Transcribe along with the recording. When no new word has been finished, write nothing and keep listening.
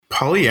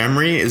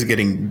polyamory is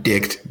getting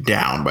dicked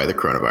down by the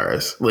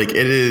coronavirus. Like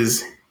it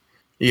is,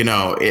 it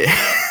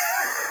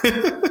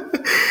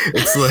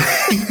it's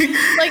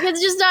like it's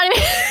just not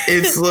even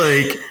it's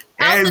like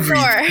out the door.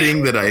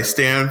 Everything that I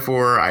stand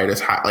for, I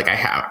just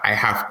I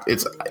have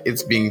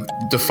it's being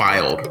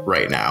defiled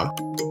right now.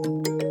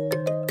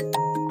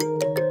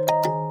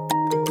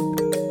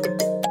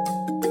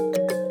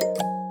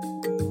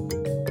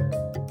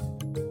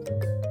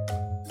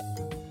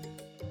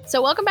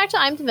 So welcome back to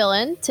I'm the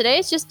Villain. Today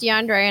it's just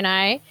DeAndre and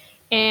I.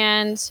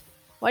 And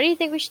what do you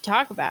think we should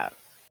talk about?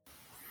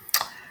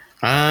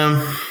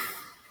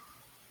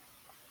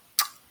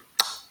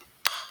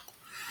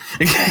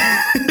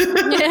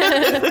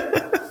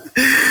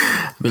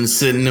 Been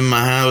sitting in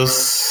my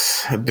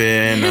house. I've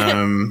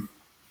been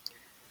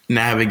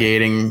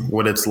navigating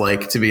what it's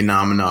like to be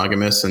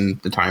non-monogamous in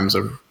the times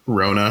of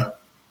Rona.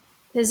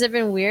 Has it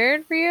been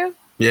weird for you?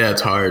 Yeah, it's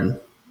hard.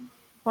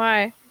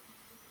 Why?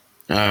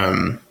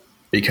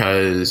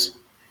 Because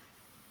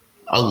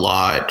a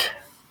lot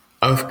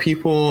of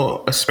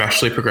people,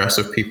 especially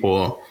progressive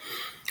people,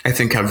 I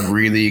think have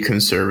really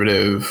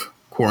conservative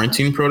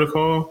quarantine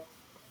protocol.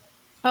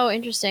 Oh,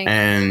 interesting.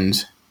 And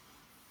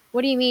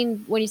what do you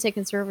mean when you say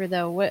conservative,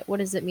 though? What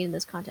does it mean in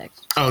this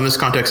context? Oh, in this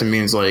context, it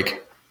means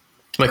like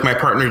my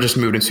partner just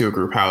moved into a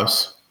group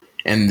house,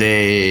 and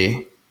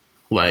they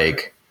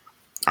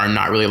are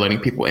not really letting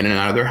people in and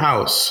out of their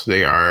house.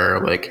 They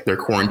are they're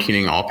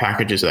quarantining all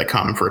packages that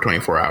come for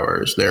 24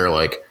 hours. They're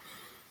like,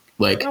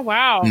 oh,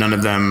 wow. None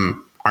of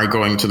them are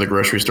going to the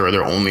grocery store.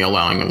 They're only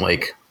allowing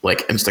like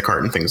Instacart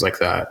and things like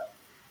that.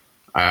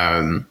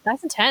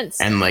 That's intense.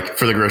 And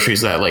for the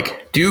groceries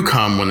that do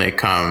come when they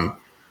come,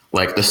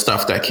 the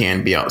stuff that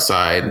can be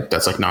outside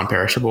that's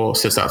non-perishable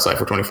sits outside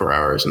for 24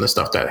 hours, and the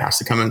stuff that has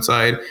to come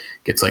inside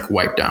gets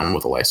wiped down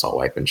with a Lysol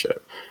wipe and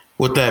shit.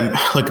 What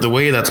that the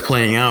way that's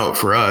playing out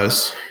for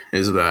us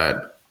is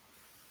that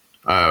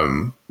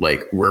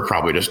we're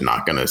probably just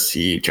not gonna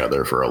see each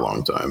other for a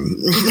long time.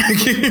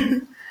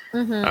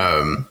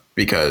 Mm-hmm.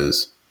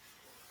 Because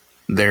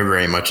they're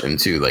very much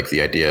into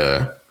the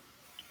idea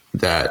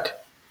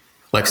that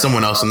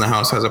someone else in the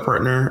house has a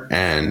partner,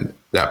 and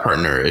that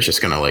partner is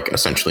just gonna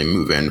essentially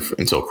move in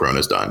until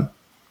Corona's done,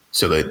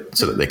 so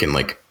that they can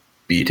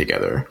be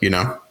together,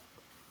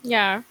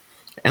 Yeah.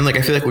 And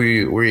I feel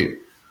we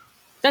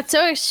that's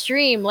so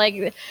extreme.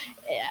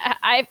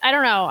 I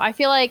don't know. I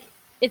feel like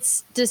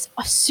it's just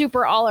a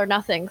super all or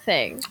nothing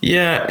thing.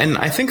 Yeah, and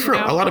I think for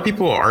a lot of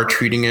people are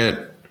treating it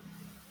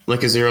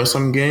like a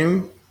zero-sum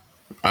game.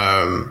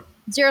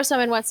 Zero-sum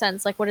in what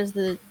sense? What is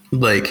the...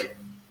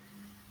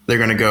 They're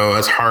going to go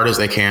as hard as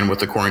they can with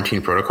the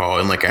quarantine protocol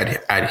and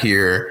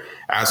adhere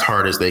as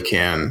hard as they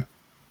can.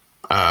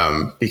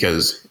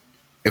 Because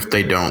if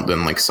they don't,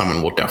 then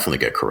someone will definitely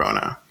get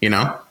Corona,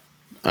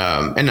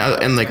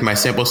 and my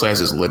sample size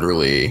is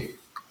literally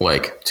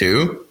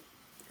 2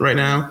 right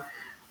now,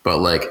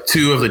 but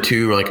 2 of the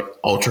 2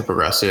 ultra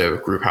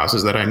progressive group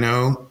houses that I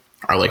know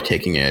are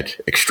taking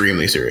it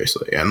extremely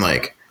seriously. And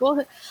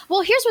well,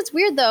 here's what's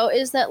weird though,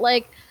 is that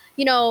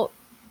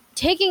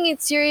taking it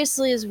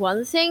seriously is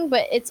one thing,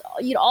 but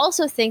you'd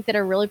also think that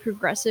a really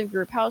progressive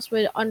group house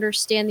would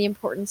understand the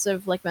importance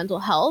of mental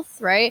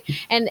health, right?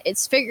 And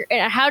it's really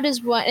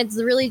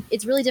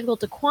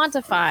difficult to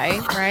quantify,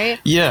 right?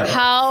 Yeah.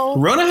 How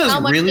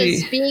much really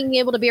does being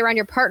able to be around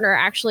your partner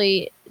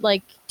actually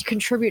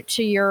contribute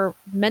to your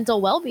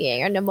mental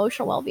well-being and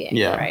emotional well-being?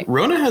 Yeah. Right?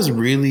 Rona has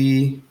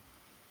really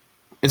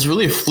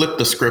flipped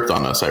the script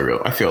on us.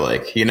 I feel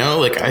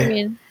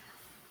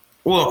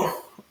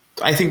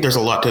I think there's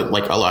a lot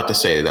to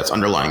say that's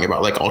underlying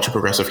about ultra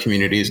progressive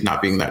communities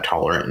not being that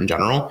tolerant in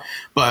general,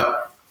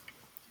 but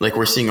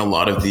we're seeing a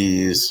lot of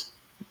these,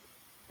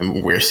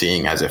 and we're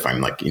seeing as if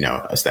I'm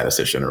a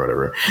statistician or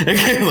whatever,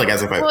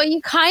 as if well,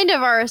 you kind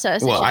of are a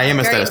statistician. Well, I am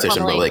a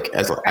statistician, formally, but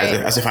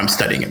as if I'm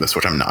studying this,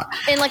 which I'm not.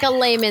 In a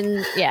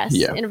layman, yes,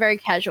 yeah. In a very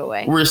casual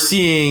way. We're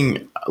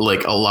seeing a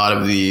lot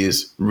of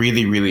these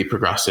really, really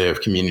progressive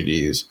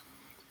communities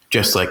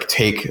just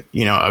take,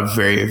 a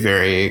very,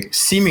 very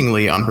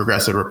seemingly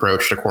unprogressive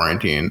approach to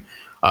quarantine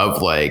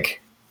of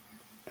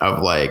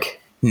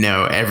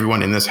no,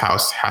 everyone in this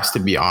house has to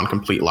be on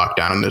complete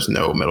lockdown and there's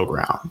no middle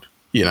ground,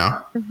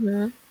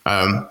 Mm-hmm.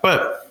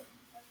 But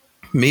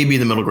maybe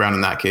the middle ground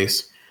in that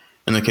case,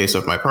 in the case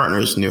of my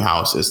partner's new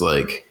house, is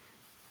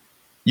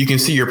you can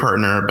see your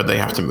partner, but they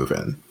have to move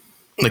in.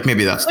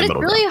 Maybe that's the middle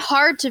ground. It's really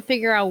hard to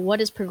figure out what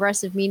does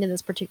progressive mean in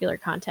this particular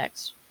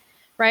context,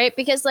 right?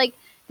 Because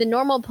the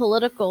normal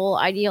political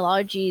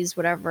ideologies,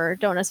 whatever,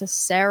 don't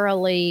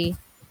necessarily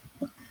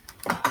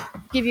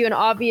give you an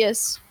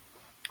obvious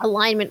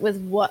alignment with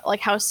what,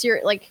 how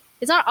serious,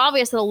 it's not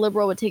obvious that a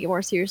liberal would take it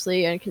more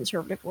seriously and a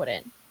conservative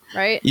wouldn't,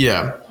 right?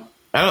 Yeah.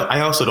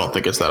 I also don't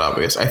think it's that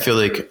obvious. I feel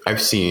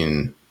I've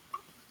seen,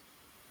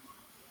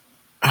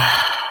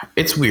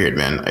 it's weird,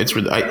 man. It's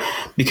really,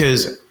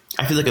 because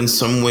I feel in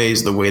some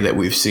ways, the way that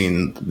we've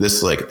seen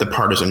this, the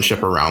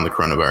partisanship around the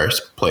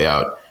coronavirus play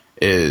out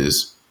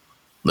is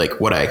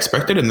what I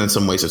expected, and in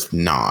some ways it's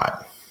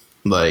not.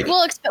 Like,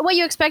 Well, what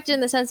you expected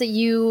in the sense that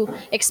you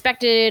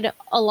expected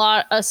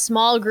a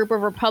small group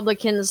of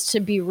Republicans to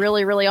be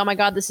really, really, oh my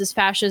God, this is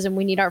fascism.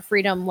 We need our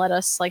freedom. Let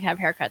us like have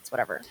haircuts,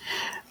 whatever.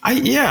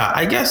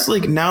 I guess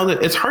like now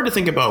that it's hard to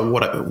think about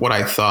what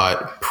I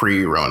thought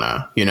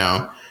pre-Rona, you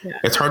know, Yeah.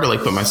 it's hard to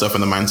like put myself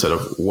in the mindset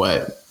of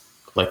what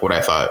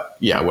I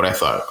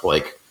thought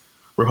like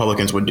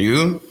Republicans would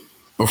do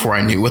before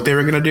I knew what they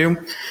were going to do.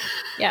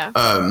 Yeah.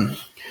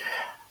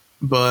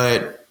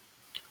 But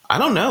I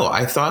don't know.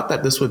 I thought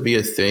that this would be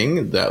a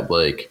thing that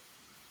like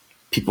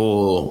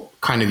people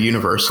kind of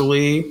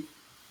universally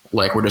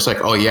like we're just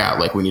like, oh yeah,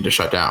 like we need to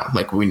shut down.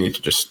 Like we need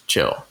to just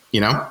chill, you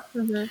know?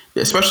 Mm-hmm.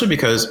 Especially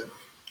because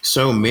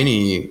so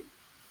many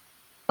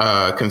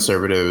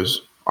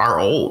conservatives are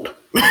old.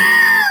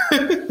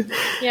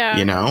 Yeah.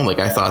 You know, like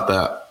I thought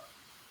that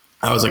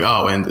I was like,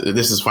 oh, and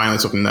this is finally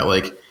something that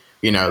like,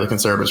 you know, the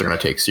conservatives are going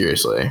to take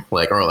seriously.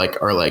 Or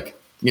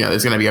you know,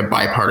 there's going to be a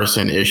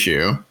bipartisan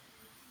issue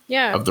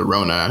Yeah. of the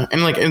Rona.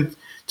 And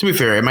to be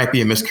fair, it might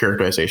be a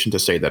mischaracterization to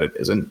say that it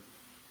isn't,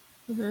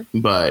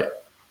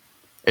 but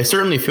it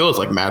certainly feels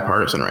like mad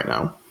partisan right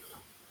now.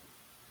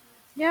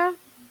 Yeah.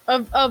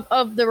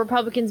 Of the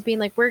Republicans being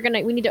like, we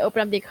need to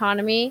open up the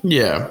economy,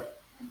 Yeah.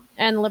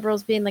 and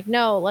liberals being like,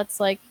 no, let's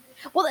like.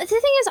 Well, the thing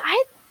is,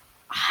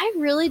 I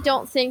really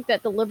don't think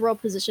that the liberal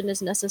position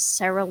is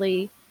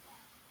necessarily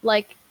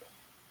like,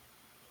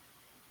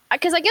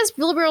 because I guess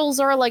liberals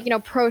are like, you know,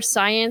 pro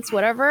science,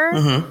 whatever.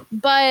 Mm-hmm.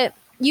 But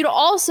you'd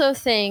also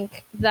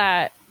think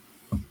that,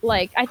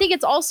 like, I think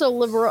it's also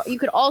liberal. You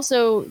could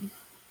also,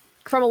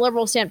 from a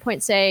liberal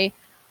standpoint, say,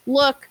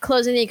 look,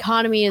 closing the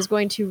economy is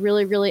going to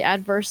really, really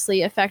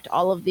adversely affect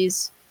all of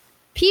these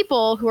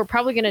people who are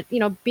probably going to, you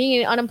know,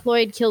 being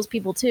unemployed kills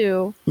people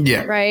too.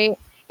 Yeah. Right.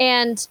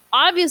 And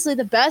obviously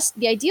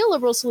the ideal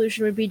liberal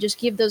solution would be just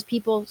give those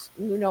people,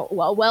 you know,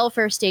 a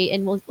welfare state,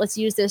 and let's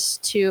use this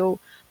to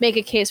make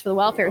a case for the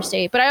welfare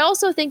state. But I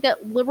also think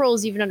that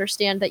liberals even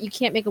understand that you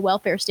can't make a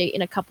welfare state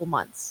in a couple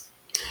months.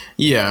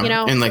 Yeah. You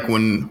know? And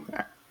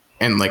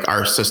like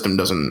our system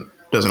doesn't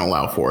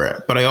allow for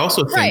it. But I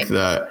also think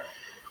that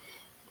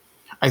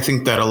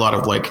a lot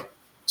of like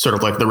sort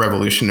of like the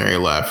revolutionary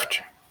left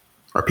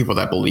or people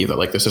that believe that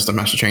like the system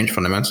has to change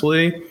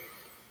fundamentally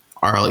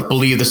are like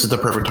believe this is the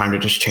perfect time to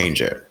just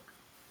change it.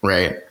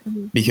 Right.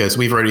 Mm-hmm. Because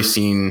we've already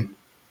seen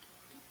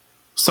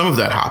some of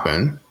that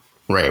happen.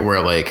 Right.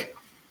 Where like,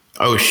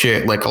 oh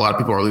shit, like a lot of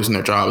people are losing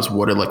their jobs.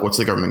 What's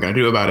the government going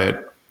to do about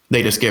it?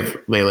 They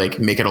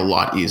make it a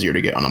lot easier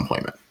to get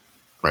unemployment.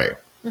 Right.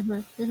 Mm-hmm,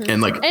 mm-hmm.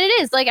 And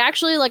it is like,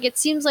 actually, like, it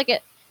seems like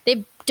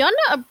they've done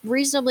a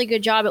reasonably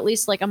good job, at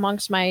least like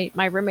amongst my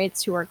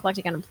roommates who are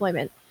collecting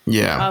unemployment.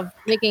 Yeah. Of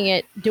making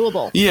it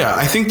doable. Yeah,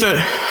 I think that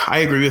I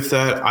agree with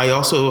that. I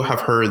also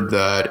have heard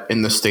that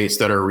in the states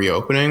that are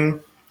reopening,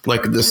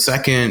 like the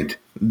second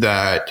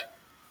that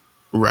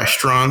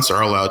restaurants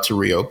are allowed to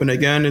reopen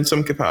again in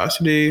some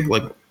capacity,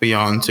 like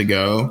beyond to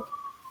go,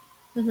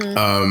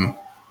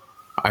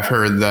 I've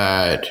heard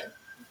that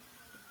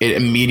it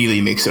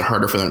immediately makes it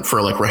harder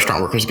for like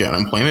restaurant workers to get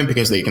unemployment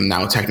because they can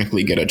now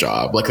technically get a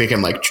job. Like they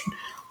can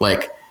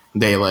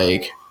they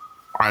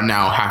are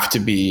now have to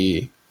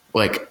be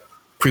like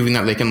proving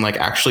that they can like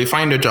actually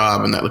find a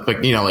job, and that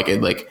like, you know, like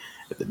it, like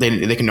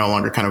they can no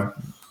longer kind of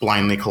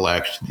blindly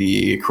collect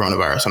the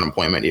coronavirus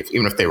unemployment,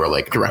 even if they were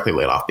like directly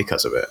laid off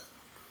because of it.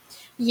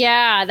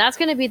 Yeah, that's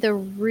going to be the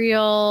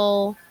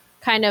real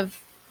kind of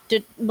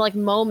like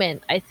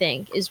moment, I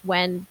think, is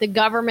when the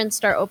governments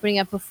start opening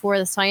up before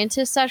the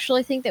scientists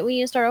actually think that we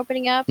need to start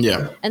opening up.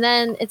 Yeah. And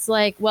then it's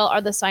like, well,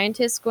 are the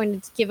scientists going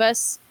to give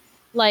us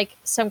like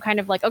some kind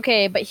of like,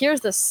 okay, but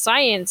here's the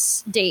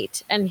science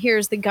date and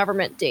here's the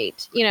government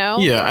date, you know?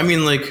 Yeah, I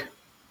mean, like,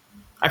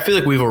 I feel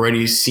like we've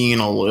already seen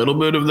a little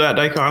bit of that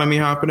dichotomy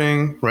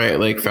happening, right?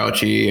 Like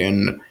Fauci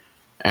and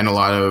a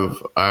lot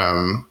of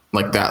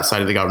like that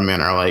side of the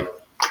government are like,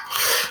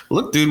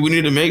 look, dude, we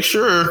need to make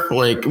sure,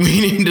 like, we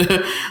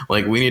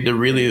need to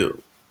really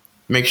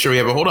make sure we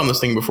have a hold on this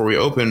thing before we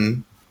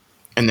open.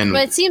 And then,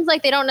 but it seems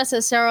like they don't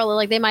necessarily,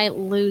 like, they might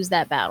lose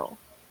that battle.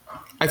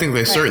 I think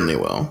they certainly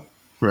will.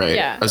 Right.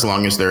 Yeah. As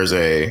long as there's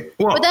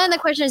but then the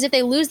question is, if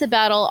they lose the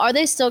battle, are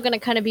they still going to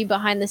kind of be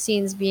behind the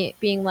scenes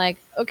being like,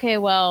 okay,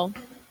 well,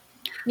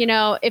 you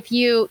know,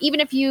 even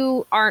if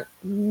you aren't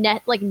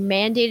like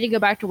mandated to go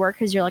back to work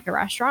because you're like a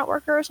restaurant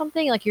worker or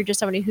something, like you're just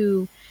somebody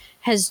who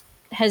has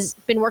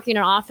been working in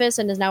an office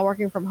and is now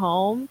working from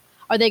home,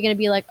 are they going to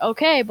be like,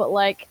 okay, but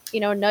like, you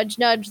know, nudge,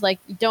 nudge, like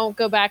you don't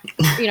go back,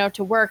 you know,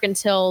 to work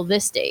until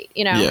this date,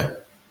 you know? Yeah,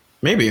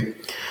 maybe.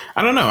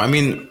 I don't know. I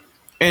mean,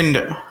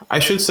 and I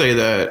should say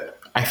that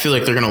I feel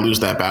like they're going to lose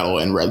that battle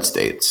in red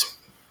states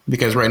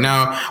because right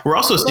now we're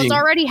also seeing it's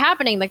already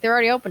happening. Like they're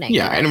already opening.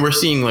 Yeah. And we're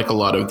seeing like a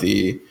lot of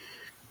a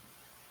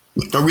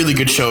really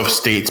good show of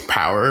states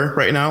power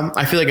right now.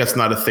 I feel like that's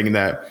not a thing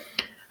that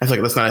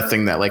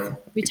like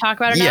we talk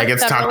about enough. Yeah, it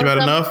gets talked about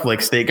enough,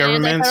 like state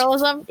governments.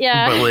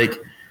 Yeah.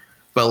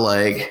 But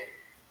like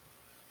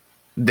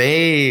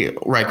they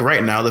like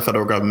right now the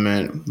federal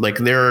government, like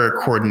they're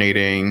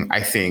coordinating,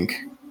 I think,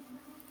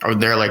 or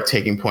they're like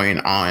taking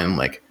point on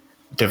like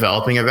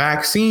developing a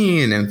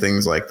vaccine and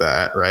things like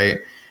that, right?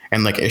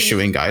 And like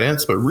issuing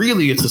guidance, but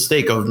really it's the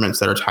state governments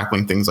that are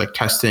tackling things like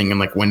testing and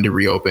like when to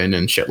reopen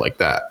and shit like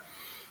that.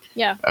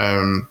 Yeah.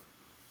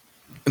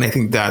 And I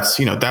think that's,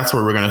 you know, that's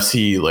where we're going to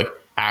see like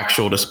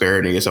actual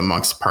disparities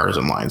amongst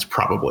partisan lines,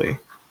 probably,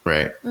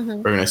 right?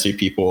 We're going to see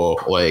people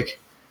like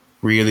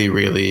really,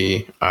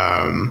 really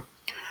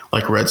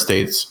like red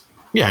states,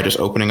 just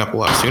opening up a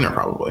lot sooner,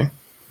 probably.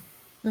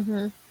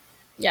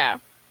 Yeah.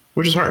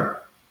 Which is hard.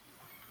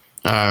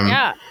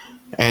 Yeah.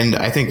 And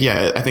I think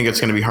it's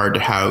going to be hard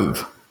to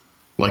have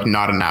like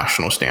not a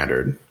national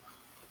standard.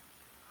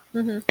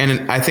 And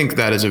I think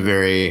that is a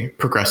very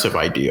progressive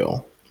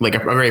ideal, like a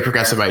very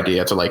progressive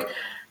idea to like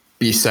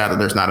be sad that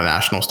there's not a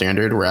national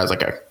standard,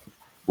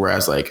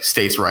 whereas like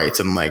states' rights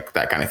and like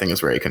that kind of thing is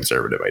very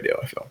conservative ideal,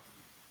 I feel.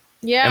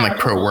 Yeah. And like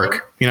pro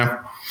work, you know,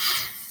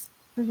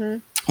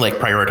 like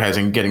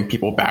prioritizing getting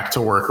people back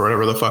to work or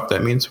whatever the fuck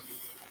that means.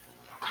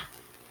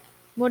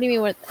 What do you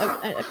mean? What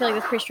I feel like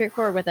that's pretty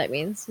straightforward. What that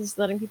means is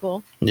letting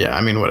people. Yeah,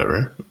 I mean,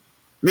 whatever.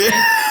 So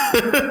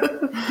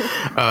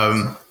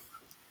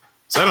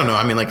I don't know.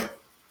 I mean, like,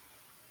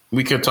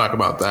 we could talk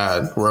about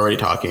that. We're already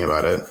talking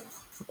about it.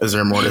 Is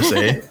there more to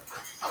say?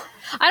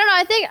 I don't know.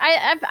 I think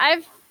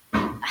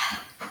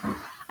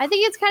I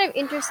think it's kind of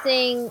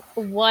interesting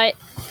what,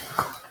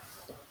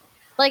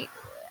 like,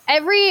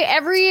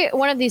 every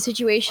one of these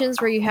situations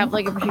where you have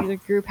like a particular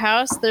group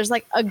house, there's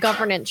like a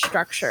governance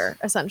structure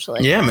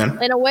essentially. Yeah,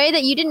 man. In a way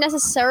that you didn't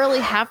necessarily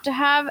have to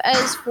have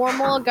as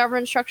formal a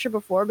governance structure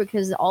before,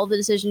 because all the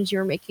decisions you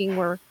were making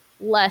were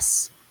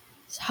less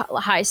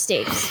high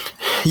stakes.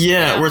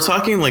 Yeah, we're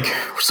talking like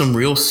some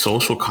real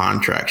social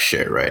contract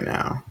shit right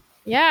now.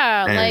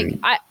 Yeah,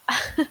 And- like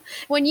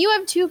when you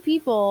have two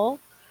people,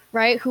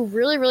 right, who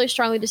really, really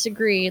strongly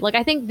disagree, like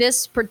I think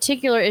this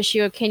particular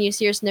issue of can you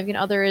see your significant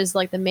other is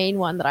like the main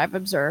one that I've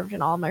observed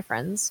in all of my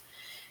friends,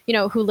 you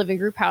know, who live in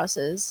group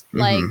houses.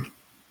 Like,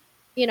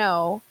 you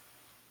know,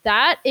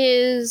 that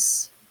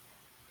is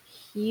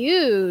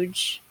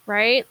huge,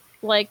 right?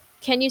 Like,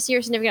 can you see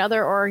your significant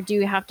other, or do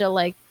you have to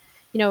like,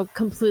 you know,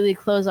 completely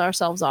close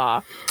ourselves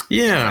off?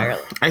 Yeah,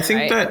 entirely, I think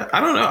right? that,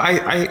 I don't know.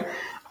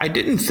 I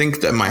didn't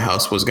think that my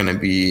house was going to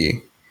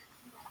be,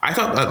 I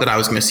thought that I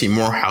was going to see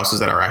more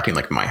houses that are acting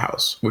like my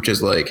house, which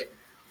is like,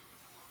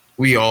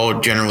 we all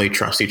generally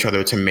trust each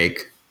other to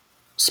make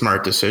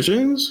smart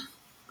decisions.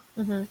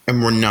 And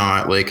we're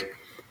not like,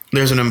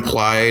 there's an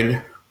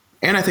implied,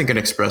 and I think an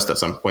expressed at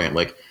some point,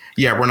 like,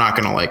 yeah, we're not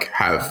going to like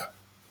have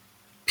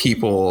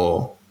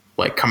people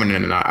like coming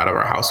in and out of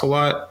our house a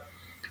lot,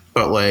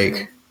 but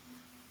like,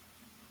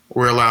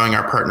 we're allowing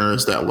our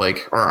partners that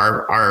like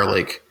are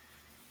like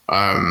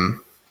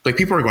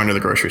people are going to the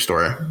grocery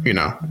store, you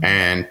know,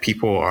 and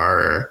people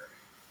are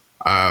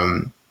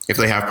if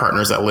they have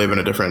partners that live in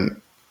a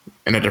different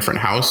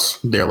house,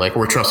 they're like,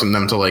 we're trusting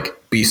them to like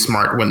be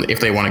smart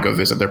if they want to go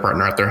visit their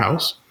partner at their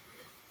house,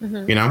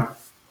 you know,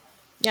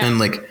 and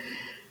like,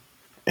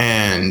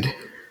 and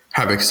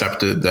have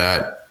accepted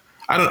that.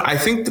 I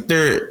think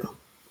that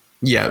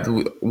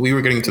we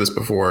were getting to this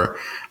before,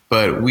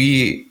 but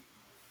we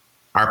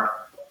are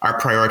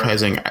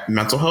prioritizing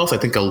mental health, I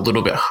think, a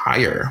little bit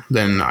higher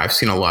than I've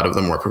seen a lot of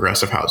the more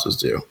progressive houses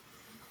do.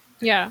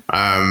 Yeah.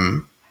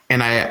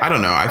 And I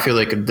don't know. I feel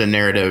like the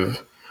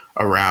narrative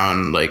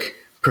around like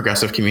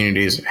progressive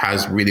communities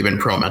has really been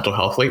pro mental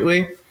health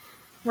lately.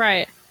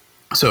 Right.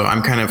 So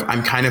I'm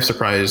kind of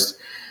surprised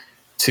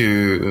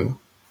to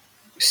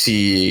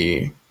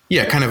see,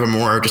 kind of a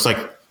more just like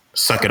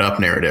suck it up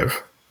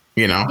narrative,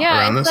 you know,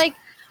 around this. Like,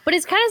 but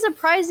it's kind of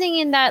surprising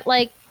in that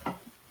like,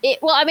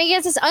 I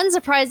guess it's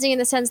unsurprising in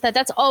the sense that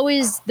that's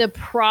always the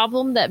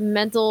problem that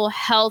mental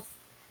health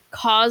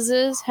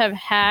causes have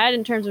had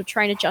in terms of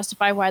trying to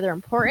justify why they're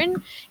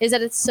important, is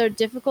that it's so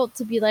difficult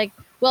to be like,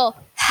 well,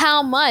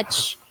 how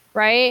much,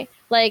 right?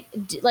 Like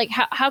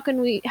how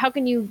can you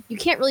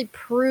can't really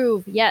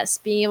prove, yes,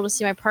 being able to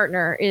see my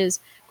partner is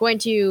going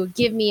to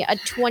give me a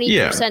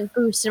 20%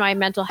 boost in my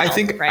mental health. I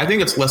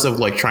think it's less of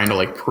like trying to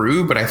like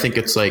prove, but I think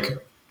it's like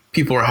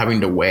people are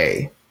having to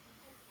weigh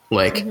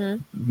like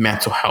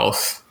mental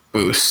health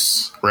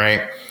boosts,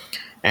 right?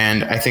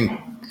 And I think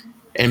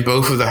in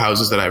both of the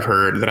houses that I've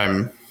heard that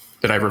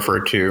I've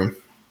referred to,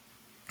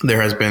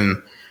 there has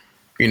been,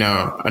 you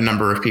know, a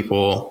number of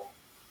people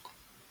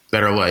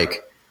that are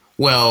like,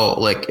 well,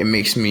 like it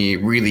makes me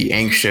really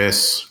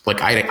anxious.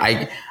 Like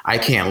I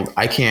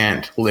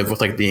can't live with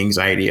like the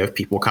anxiety of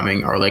people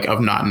coming, or like of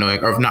not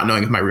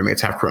knowing if my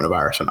roommates have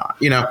coronavirus or not,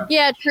 you know?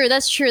 Yeah, true.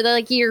 That's true. That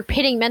like you're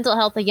pitting mental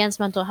health against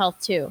mental health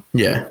too.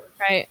 Yeah.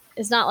 Right.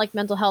 It's not like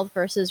mental health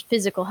versus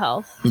physical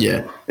health.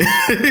 Yeah.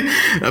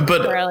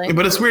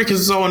 but it's weird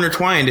because it's all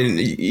intertwined, and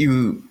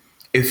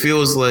it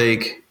feels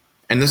like,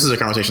 and this is a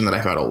conversation that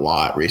I've had a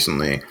lot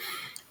recently,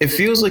 it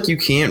feels like you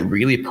can't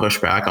really push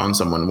back on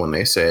someone when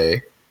they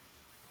say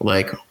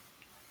like,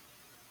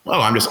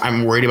 oh,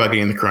 I'm worried about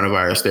getting the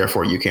coronavirus,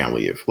 therefore you can't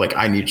leave. Like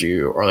I need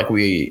you, or like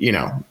we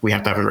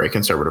have to have a very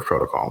conservative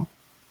protocol.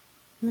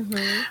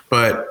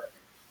 But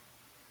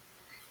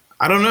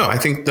I don't know. I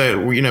think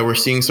that we're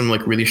seeing some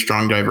like really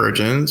strong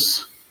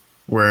divergence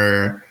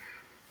where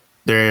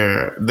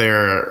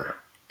they're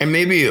and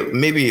maybe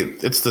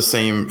it's the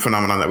same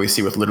phenomenon that we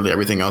see with literally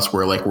everything else,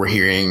 where like we're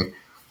hearing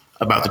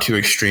about the two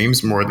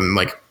extremes more than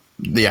like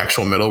the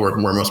actual middle,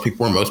 where most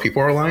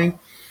people are lying.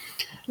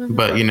 Mm-hmm.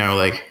 But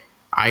like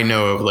I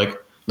know of like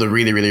the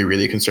really really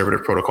really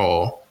conservative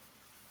protocol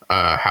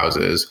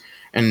houses,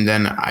 and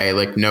then I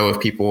like know of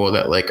people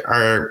that like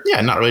are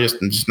not really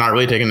just not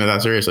really taking it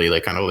that seriously,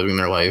 like kind of living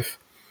their life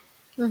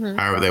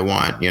however they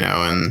want,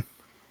 and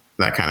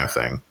that kind of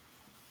thing.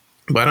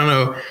 But I don't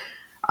know.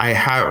 I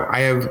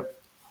have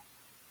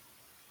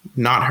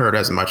not heard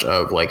as much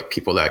of like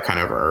people that kind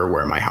of are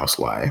where my house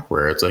lie,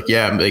 where it's like,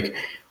 yeah, like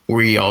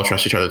we all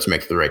trust each other to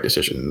make the right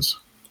decisions.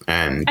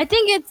 And I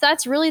think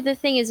that's really the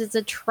thing, is it's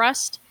a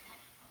trust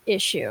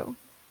issue.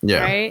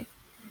 Yeah. Right.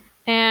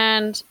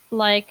 And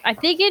like, I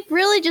think it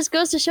really just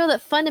goes to show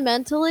that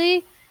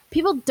fundamentally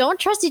people don't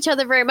trust each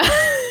other very much.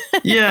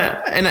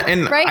 Yeah.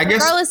 And right. I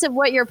guess, regardless of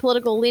what your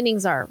political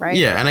leanings are. Right.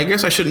 Yeah. And I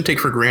guess I shouldn't take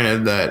for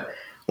granted that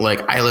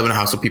like I live in a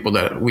house with people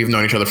that we've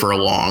known each other for a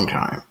long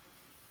time.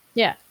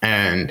 Yeah.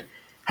 And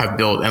have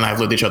built, and I've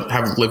lived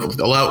with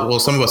a lot. Well,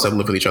 some of us have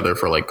lived with each other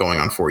for like going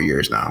on 4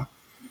 years now.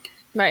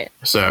 Right.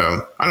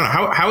 So I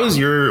don't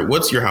know.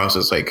 What's your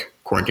house's like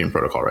quarantine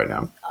protocol right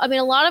now? I mean,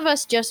 a lot of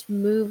us just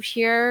moved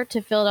here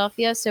to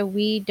Philadelphia, so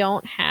we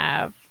don't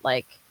have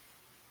like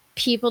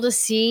people to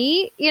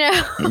see,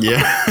 Yeah. You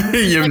have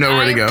like,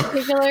 nowhere to go. I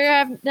particularly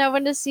have no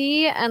one to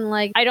see. And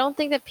like, I don't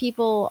think that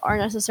people are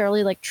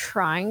necessarily like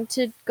trying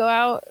to go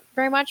out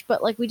very much,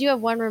 but like we do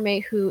have one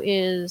roommate who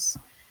is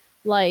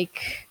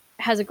like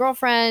has a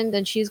girlfriend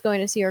and she's going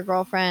to see her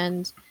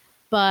girlfriend.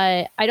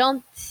 But I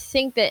don't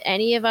think that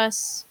any of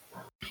us,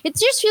 it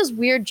just feels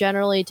weird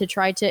generally to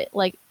try to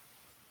like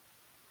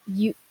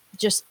you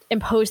just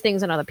impose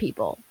things on other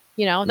people,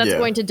 that's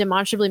going to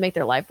demonstrably make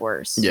their life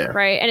worse. Yeah.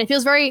 Right. And it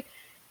feels very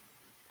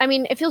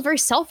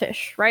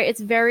selfish, right?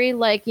 It's very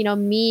like,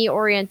 me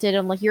oriented,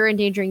 and like you're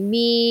endangering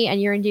me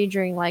and you're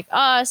endangering like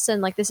us.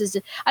 And like, this is,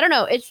 I don't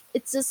know.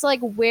 It's just like,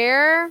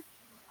 where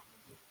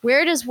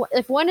does,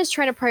 if one is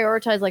trying to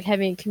prioritize like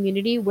having a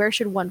community, where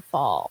should one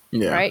fall?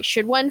 Yeah. Right.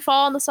 Should one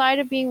fall on the side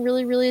of being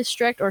really, really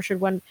strict, or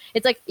should one,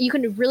 it's like, you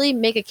can really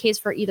make a case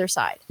for either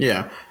side.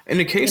 Yeah. In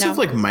the case of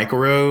like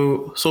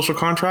micro social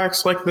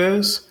contracts like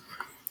this,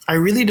 I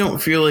really don't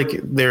feel like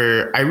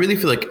I really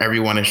feel like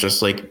everyone is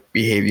just like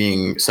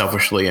behaving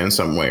selfishly in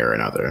some way or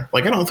another.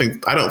 Like, I don't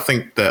think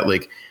that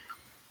like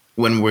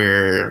when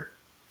group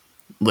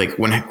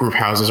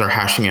houses are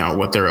hashing out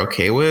what they're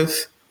okay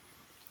with,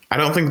 I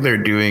don't think they're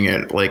doing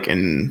it like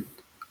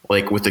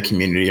with the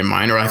community in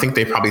mind, or I think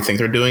they probably think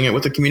they're doing it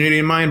with the community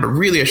in mind, but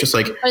really it's just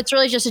like, it's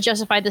really just to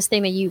justify this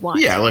thing that you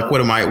want. Yeah. Like,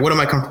 what am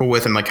I comfortable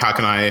with? And like, how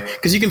can I,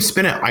 cause you can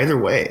spin it either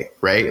way,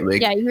 right?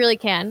 Like, yeah, you really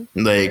can.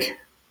 Like,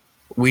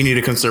 we need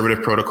a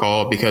conservative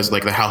protocol because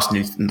like the house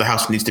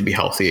needs to be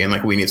healthy, and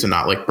like we need to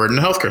not like burden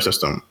the healthcare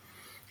system.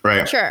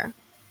 Right. Sure.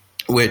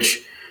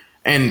 Which,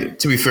 and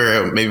to be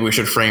fair, maybe we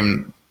should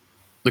frame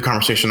the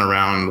conversation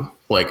around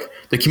like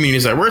the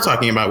communities that we're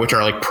talking about, which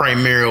are like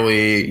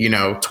primarily,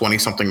 20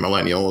 something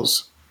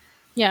millennials.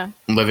 Yeah.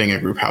 Living in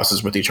group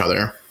houses with each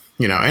other,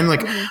 and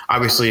like,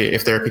 obviously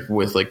if there are people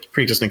with like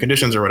pre-existing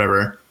conditions or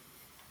whatever,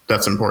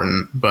 that's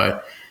important.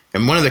 But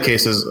in one of the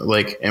cases,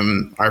 like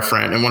in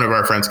one of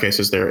our friends'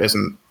 cases, there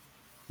isn't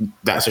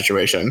that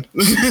situation.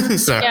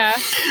 So, yeah.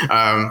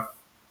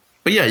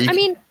 But yeah, you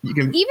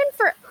can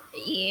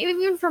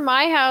even for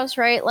my house,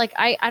 right? Like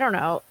I don't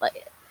know.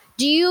 Like,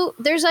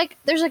 there's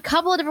a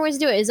couple of different ways to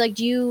do it. Is like,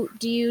 do you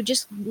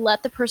just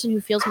let the person who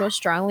feels most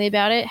strongly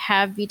about it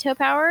have veto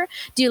power?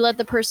 Do you let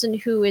the person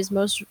who is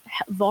most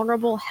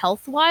vulnerable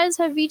health wise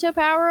have veto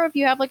power if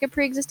you have like a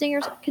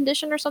pre-existing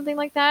condition or something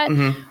like that?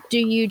 Mm-hmm. Do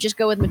you just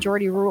go with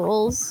majority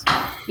rules?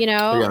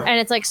 Yeah.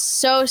 And it's like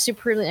so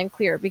supremely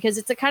unclear, because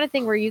it's the kind of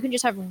thing where you can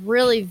just have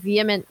really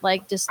vehement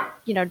like just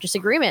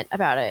disagreement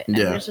about it. And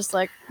it's just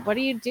like, what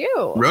do you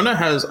do? Rona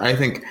has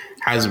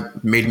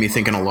made me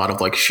think in a lot of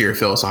like sheer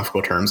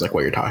philosophical terms, like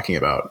what you're talking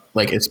about,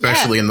 like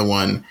especially in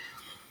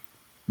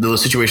the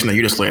situation that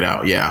you just laid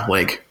out. Yeah.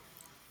 Like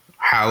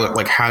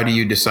how do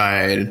you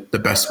decide the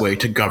best way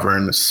to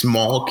govern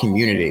small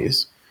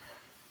communities?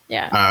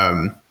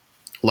 Yeah.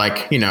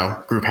 Like,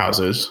 group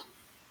houses.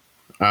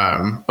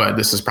 But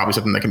this is probably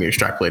something that can be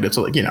extrapolated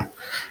to like,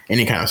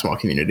 any kind of small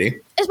community.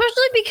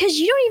 Especially because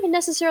you don't even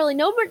necessarily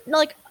know, but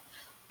like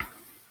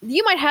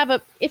you might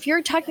have if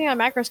you're talking on a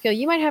macro scale,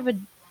 you might have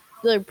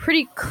a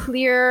pretty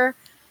clear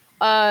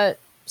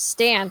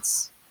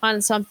stance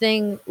on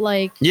something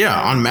like,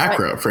 on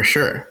macro for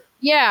sure.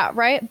 Yeah,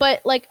 right.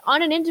 But like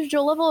on an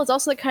individual level, it's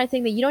also the kind of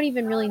thing that you don't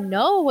even really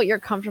know what you're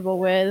comfortable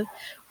with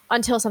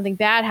until something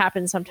bad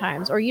happens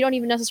sometimes, or you don't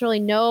even necessarily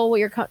know what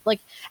you're like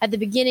at the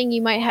beginning.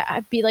 You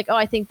might be like, oh,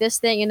 I think this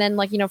thing, and then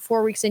like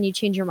 4 weeks in you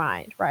change your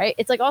mind, right?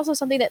 It's like also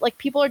something that like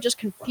people are just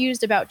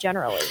confused about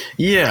generally.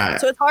 Yeah.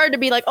 So it's hard to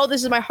be like, oh,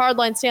 this is my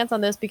hardline stance on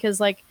this, because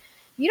like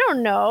you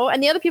don't know,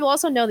 and the other people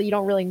also know that you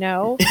don't really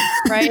know,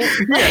 right?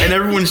 Yeah, and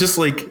everyone's just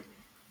like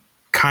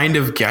kind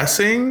of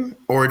guessing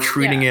or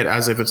treating it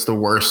as if it's the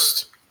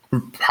worst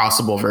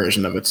possible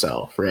version of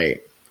itself, right?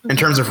 In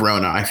terms of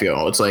Rona, I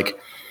feel it's like,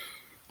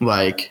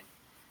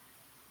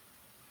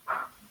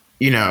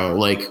 you know,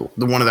 like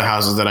one of the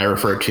houses that I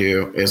refer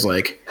to is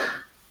like,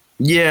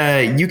 yeah,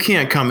 you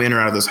can't come in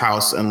or out of this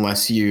house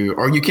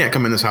or you can't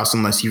come in this house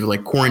unless you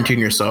like quarantine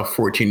yourself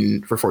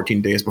 14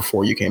 days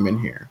before you came in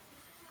here.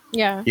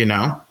 Yeah. You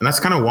know, and that's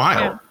kind of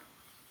wild. Yeah.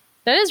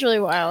 That is really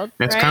wild.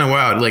 That's kind of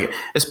wild. Like,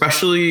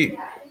 especially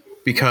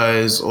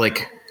because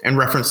like in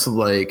reference to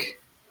like,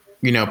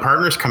 you know,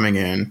 partners coming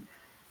in,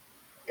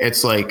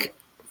 it's like,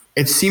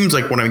 it seems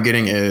like what I'm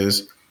getting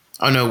is,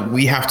 oh no,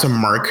 we have to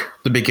mark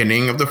the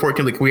beginning of the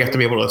 14, like we have to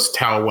be able to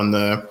tell when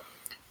the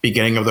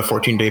beginning of the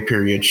 14-day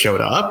period showed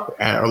up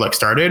or like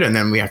started. And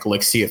then we have to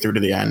like see it through to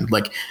the end.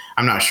 Like,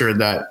 I'm not sure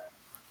that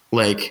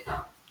like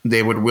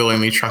they would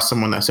willingly trust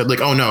someone that said like,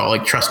 oh no,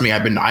 like, trust me,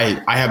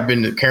 I have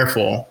been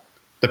careful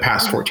the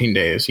past 14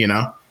 days, you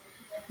know?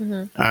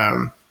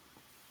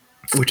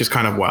 Which is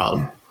kind of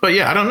wild. But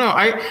yeah, I don't know.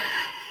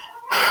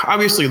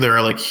 Obviously there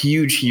are like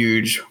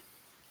huge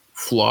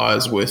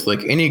flaws with like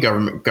any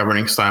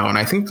governing style. And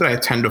I think that I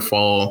tend to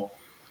fall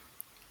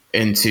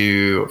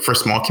into, for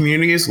small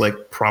communities, like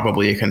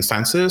probably a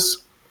consensus,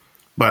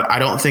 but I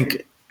don't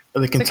think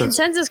the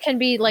consensus can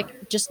be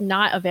like just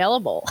not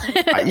available.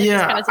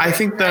 Yeah, I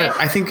think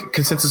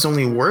consensus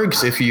only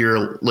works if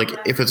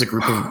it's a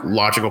group of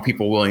logical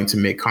people willing to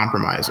make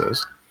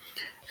compromises.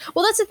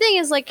 Well, that's the thing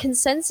is like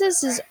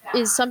consensus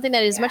is something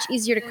that is much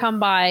easier to come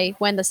by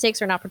when the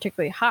stakes are not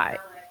particularly high.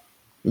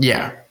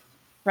 Yeah.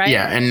 Right.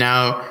 Yeah, and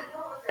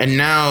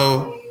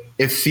now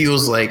it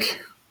feels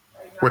like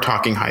we're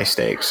talking high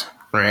stakes,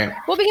 right?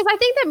 Well, because I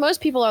think that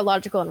most people are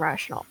logical and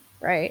rational,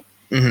 right?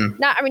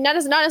 Not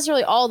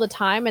necessarily all the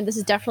time, and this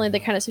is definitely the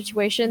kind of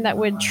situation that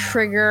would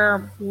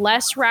trigger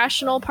less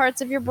rational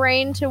parts of your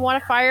brain to want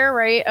to fire,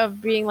 right?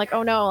 Of being like,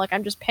 oh no, like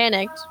I'm just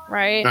panicked,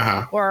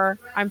 right? Or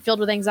I'm filled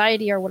with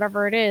anxiety or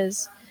whatever it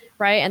is,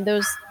 right? And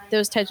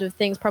those types of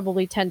things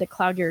probably tend to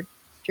cloud your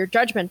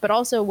judgment. But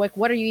also, like,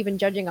 what are you even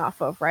judging off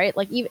of, right?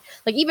 Like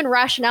even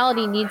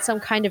rationality needs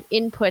some kind of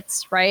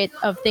inputs, right,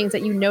 of things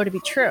that you know to be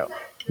true.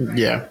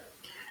 Yeah,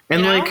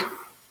 and like.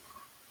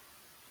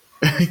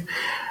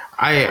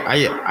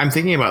 I'm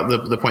thinking about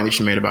the point that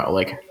you made about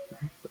like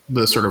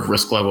the sort of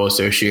risk level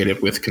associated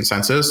with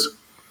consensus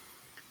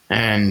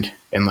and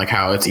like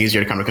how it's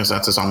easier to come to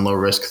consensus on low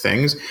risk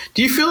things.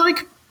 Do you feel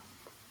like,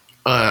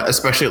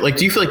 especially like,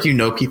 do you feel like, you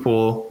know,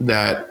 people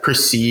that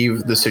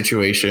perceive the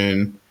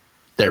situation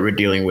that we're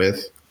dealing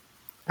with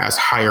as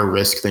higher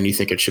risk than you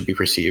think it should be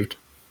perceived?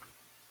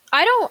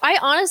 I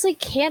honestly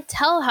can't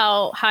tell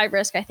how high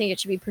risk I think it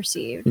should be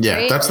perceived. Yeah,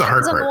 right? That's the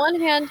hard part.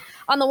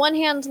 On the one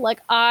hand, like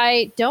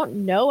I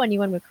don't know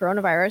anyone with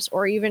coronavirus,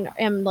 or even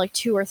am like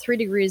 2 or 3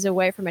 degrees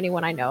away from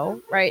anyone I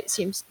know, right?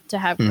 Seems to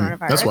have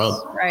coronavirus. That's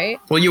wild. Right?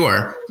 Well, you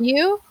are.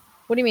 You?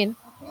 What do you mean?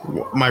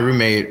 My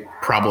roommate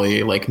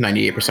probably like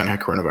 98% had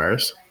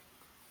coronavirus.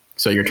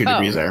 So you're 2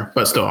 degrees there.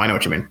 But still, I know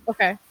what you mean.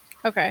 Okay.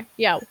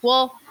 Yeah.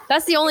 Well,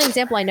 that's the only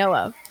example I know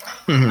of.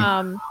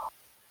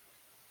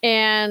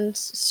 And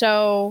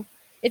so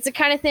it's the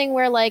kind of thing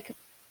where like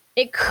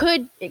it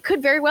could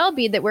very well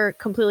be that we're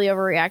completely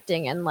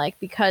overreacting, and like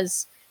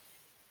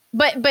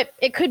but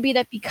it could be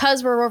that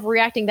because we're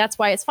overreacting, that's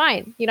why it's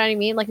fine. You know what I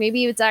mean? Like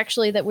maybe it's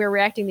actually that we're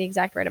reacting the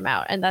exact right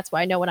amount, and that's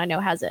why no one I know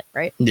has it,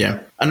 right?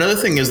 Yeah. Another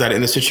thing is that in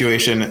this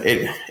situation,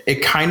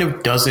 it kind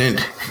of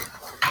doesn't.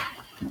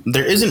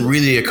 There isn't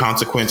really a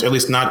consequence, or at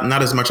least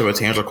not as much of a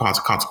tangible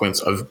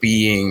consequence of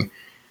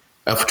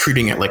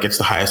treating it like it's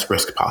the highest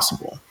risk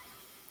possible.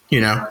 You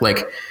know,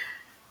 like,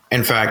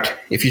 in fact,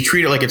 if you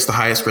treat it like it's the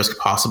highest risk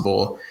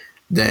possible,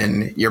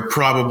 then you're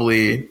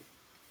probably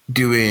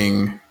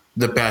doing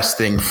the best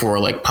thing for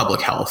like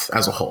public health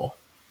as a whole,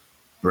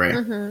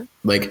 right?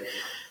 Like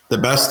the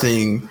best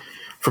thing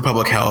for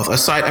public health,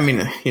 aside, I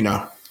mean, you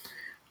know,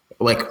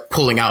 like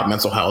pulling out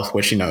mental health,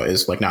 which, you know,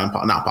 is like not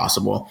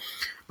possible.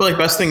 But like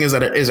best thing is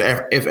that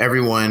if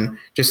everyone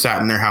just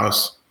sat in their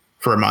house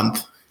for a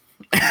month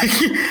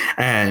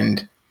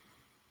and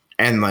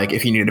like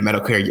if you needed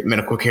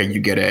medical care, you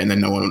get it, and then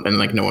no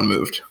one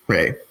moved,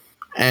 right?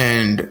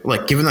 And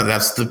like given that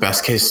that's the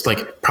best case,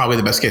 like probably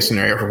the best case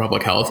scenario for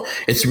public health,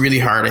 it's really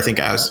hard, I think,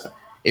 as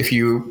if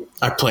you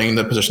are playing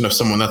the position of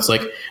someone that's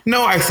like,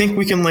 no, I think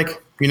we can,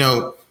 like, you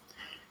know,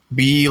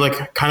 be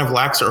like kind of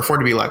lax or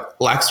afford to be like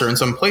laxer in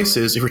some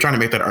places. If you're trying to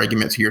make that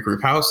argument to your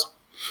group house,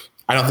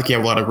 I don't think you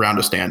have a lot of ground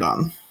to stand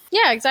on.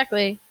 Yeah,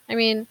 exactly. I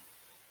mean,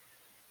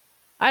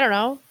 I don't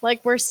know,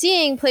 like we're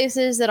seeing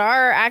places that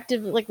are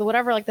active, like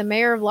whatever, like the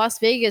mayor of Las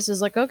Vegas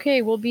is like,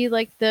 okay, we'll be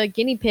like the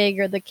guinea pig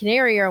or the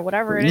canary or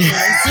whatever it is.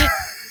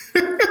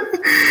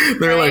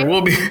 They're right? Like,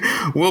 we'll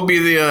be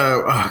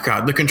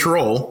the, the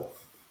control.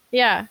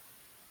 Yeah.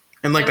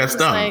 And like, that's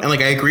dumb. Like, and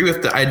like,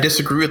 I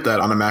disagree with that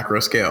on a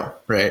macro scale.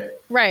 Right.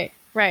 Right.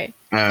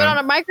 But on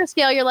a micro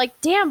scale, you're like,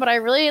 damn, but I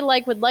really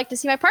would like to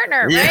see my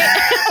partner. Yeah.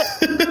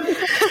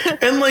 Right.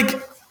 And like,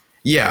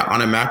 yeah,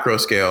 on a macro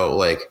scale,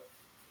 like,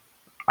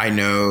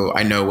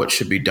 I know what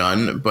should be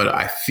done, but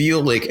I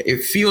feel like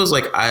it feels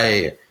like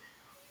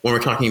when we're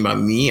talking about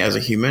me as a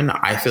human,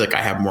 I feel like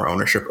I have more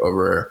ownership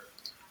over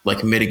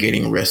like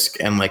mitigating risk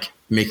and like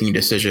making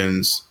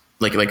decisions,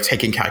 like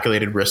taking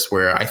calculated risks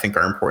where I think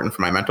are important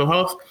for my mental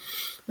health.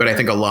 But I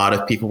think a lot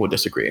of people would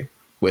disagree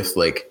with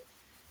that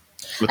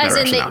As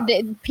in,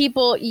 rationale.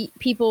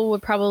 people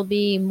would probably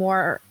be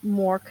more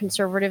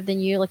conservative than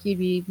you. Like you'd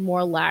be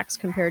more lax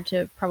compared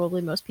to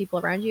probably most people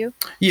around you.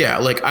 Yeah,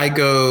 like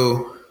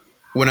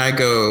when I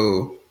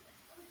go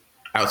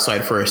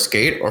outside for a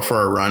skate or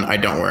for a run, I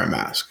don't wear a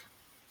mask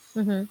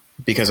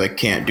because I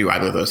can't do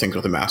either of those things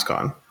with a mask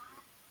on.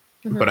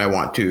 But I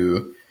want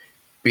to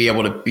be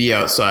able to be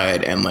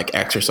outside and like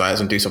exercise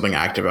and do something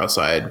active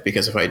outside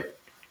because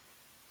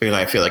because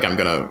I feel like I'm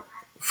gonna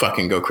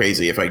fucking go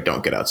crazy if I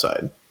don't get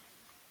outside.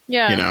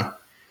 Yeah. You know?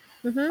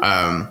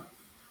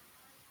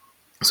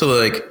 So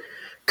like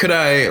could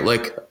I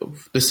like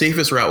the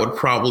safest route would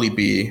probably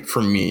be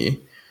for me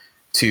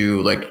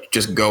to like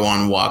just go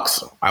on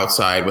walks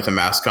outside with a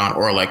mask on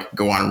or like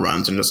go on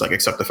runs and just like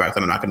accept the fact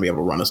that I'm not going to be able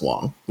to run as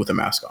long with a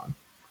mask on.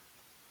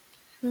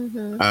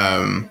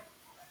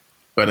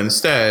 But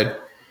instead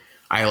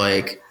I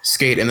like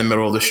skate in the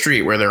middle of the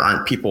street where there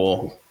aren't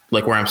people,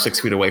 like where I'm 6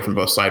 feet away from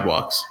both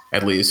sidewalks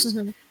at least.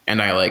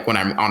 And I like when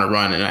I'm on a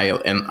run and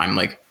I'm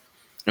like,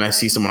 and I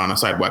see someone on a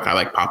sidewalk, I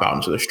like pop out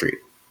into the street,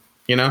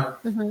 you know?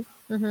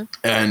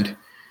 And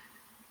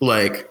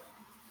like,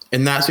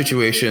 in that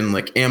situation,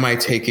 like, am I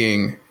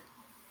taking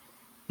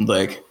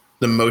like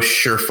the most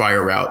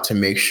surefire route to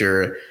make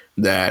sure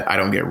that I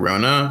don't get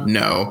Rona?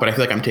 No, but I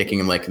feel like I'm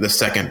taking like the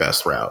second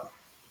best route,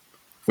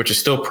 which is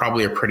still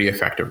probably a pretty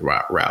effective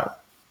route.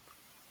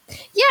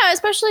 Yeah,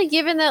 especially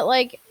given that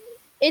like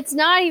it's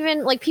not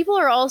even like people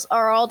are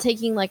all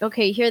taking like,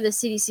 okay, here are the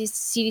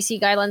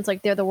CDC guidelines,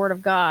 like they're the word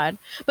of God.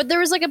 But there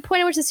was like a point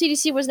in which the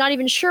CDC was not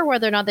even sure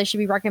whether or not they should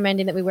be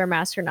recommending that we wear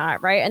masks or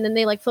not, right? And then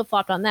they like flip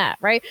flopped on that,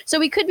 right? So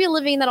we could be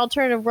living in that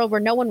alternative world where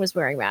no one was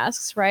wearing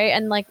masks, right?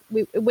 And like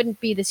it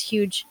wouldn't be this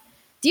huge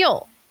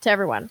deal to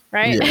everyone,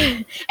 right?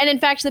 Yeah. And in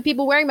fact, the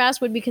people wearing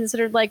masks would be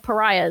considered like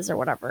pariahs or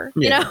whatever,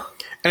 you know?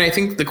 And I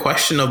think the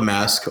question of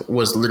mask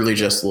was literally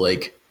just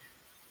like,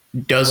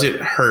 does it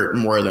hurt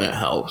more than it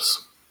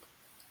helps?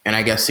 And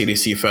I guess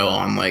CDC fell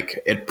on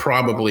like, it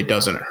probably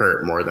doesn't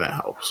hurt more than it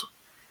helps.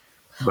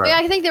 But yeah,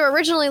 I think they were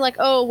originally like,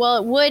 oh, well,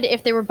 it would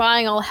if they were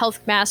buying all health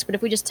masks, but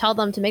if we just tell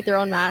them to make their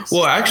own masks.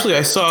 Well, actually,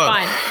 I saw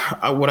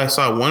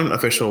one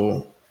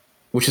official,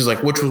 which is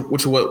like, what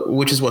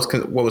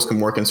was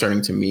more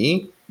concerning to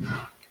me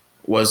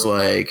was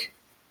like,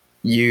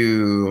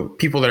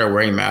 people that are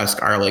wearing masks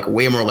are like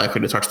way more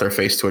likely to touch their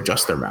face to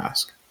adjust their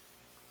mask.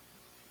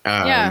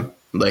 Yeah.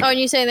 Like, and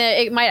you're saying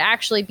that it might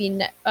actually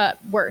be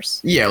worse.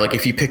 Yeah, like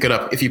if you pick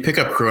up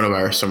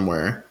coronavirus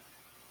somewhere,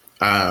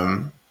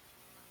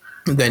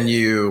 then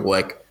you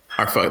like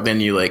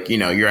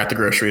you're at the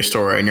grocery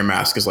store and your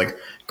mask is like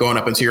going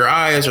up into your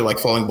eyes or like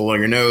falling below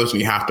your nose and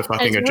you have to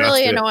fucking adjust it. It's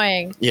really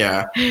annoying.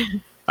 Yeah.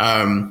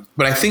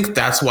 But I think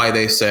that's why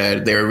they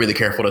said they were really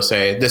careful to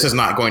say this is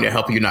not going to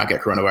help you not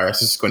get coronavirus.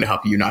 This is going to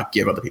help you not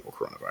give other people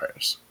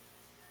coronavirus.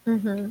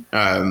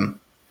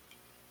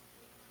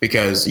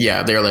 Because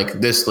they're like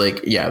this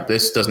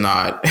does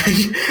not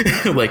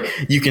like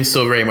you can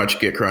still very much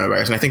get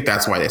coronavirus, and I think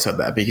that's why they said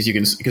that because if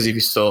you're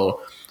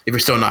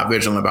still not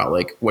vigilant about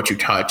like what you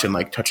touch and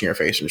like touching your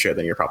face and shit,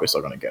 then you're probably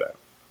still going to get it.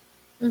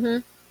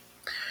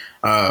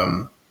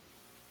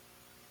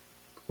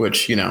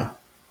 Which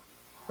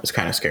is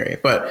kind of scary,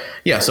 but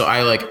yeah. So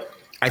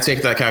I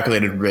take that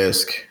calculated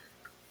risk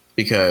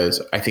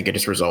because I think it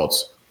just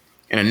results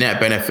in a net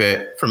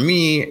benefit for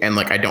me, and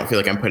like I don't feel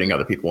like I'm putting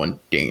other people in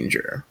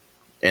danger.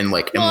 And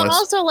like,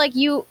 also like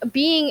you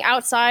being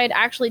outside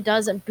actually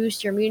doesn't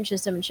boost your immune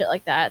system and shit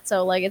like that.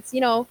 So like, it's,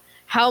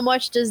 how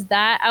much does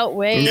that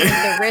outweigh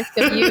the risk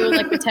of you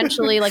like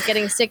potentially like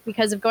getting sick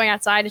because of going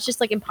outside? It's just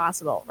like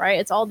impossible, right?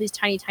 It's all these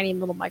tiny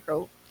little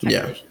micro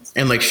calculations.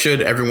 And like,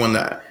 should everyone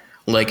that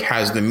like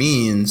has the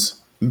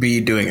means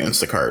be doing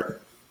Instacart?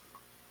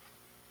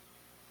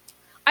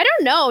 I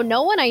don't know.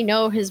 No one I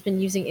know has been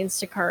using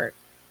Instacart.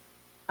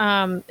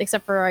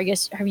 Except for, I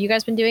guess, have you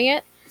guys been doing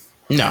it?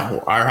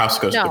 No, our house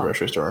goes to the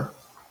grocery store.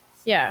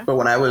 Yeah. But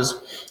when I was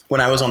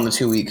on the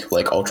 2-week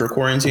like ultra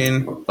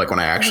quarantine, like when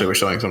I actually was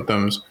showing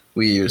symptoms,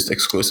 we used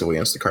exclusively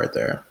Instacart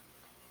there.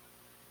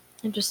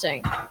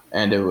 Interesting.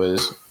 And it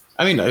was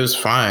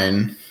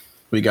fine.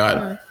 We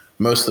got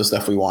most of the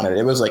stuff we wanted.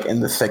 It was like in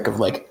the thick of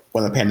like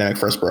when the pandemic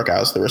first broke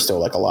out, so there were still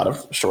like a lot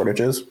of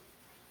shortages.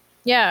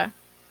 Yeah.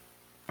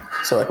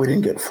 So like we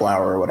didn't get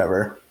flour or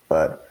whatever,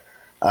 but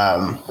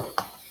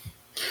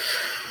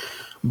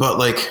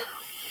like.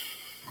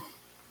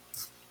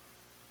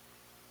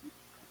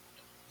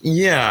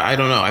 Yeah, I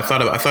don't know. I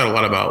thought a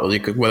lot about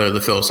like whether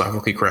the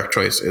philosophically correct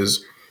choice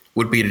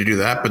would be to do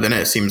that, but then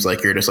it seems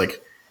like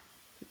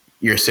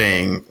you're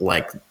saying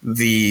like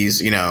these,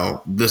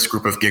 this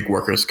group of gig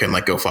workers can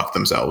like go fuck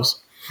themselves.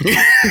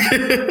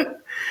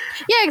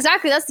 Yeah,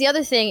 exactly. That's the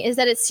other thing, is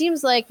that it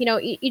seems like,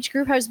 each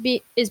group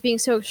is being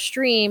so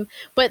extreme,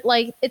 but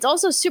like it's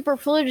also super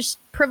privileged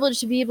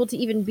to be able to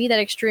even be that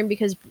extreme,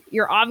 because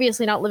you're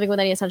obviously not living with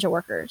any essential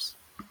workers,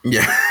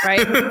 Yeah.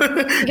 right?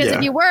 Because if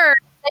Yeah. you were,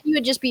 then you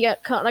would just be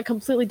on a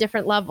completely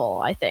different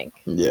level, I think.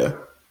 Yeah.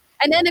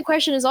 And then the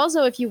question is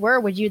also, if you were,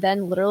 would you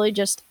then literally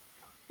just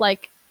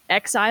like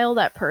exile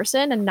that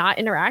person and not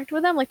interact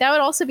with them? Like that would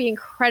also be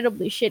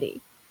incredibly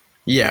shitty,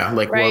 Yeah.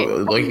 Like, right?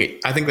 well,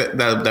 like, I think that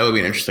would be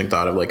an interesting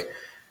thought of like,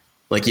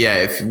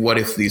 yeah, what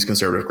if these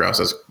conservative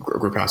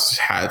group houses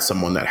had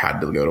someone that had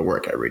to go to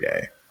work every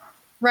day?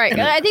 Right.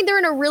 And And I think they're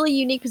in a really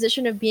unique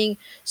position of being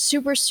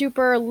super,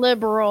 super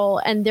liberal,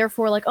 and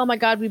therefore like, oh my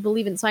God, we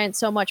believe in science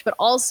so much, but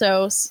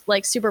also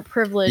like super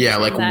privileged. yeah,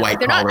 like in that, white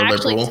they're not collar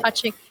actually liberal.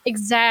 touching.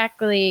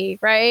 Exactly.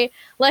 Right.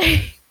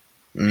 Like,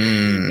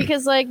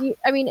 because like,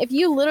 I mean, if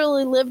you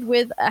literally lived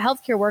with a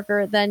healthcare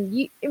worker, then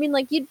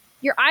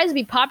your eyes would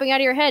be popping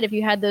out of your head if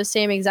you had those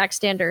same exact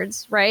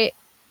standards. Right.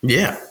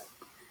 Yeah.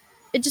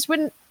 It just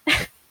wouldn't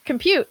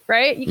compute.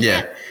 Right. You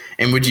Yeah. can't.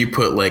 And would you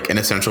put like an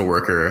essential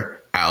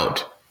worker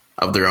out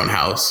of their own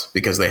house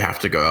because they have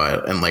to go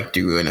out and like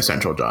do an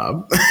essential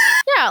job?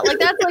 Yeah, like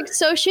that's like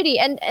so shitty.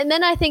 And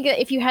then I think that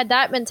if you had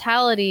that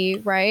mentality,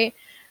 right,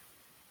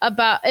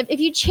 about if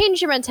you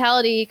change your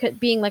mentality,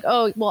 being like,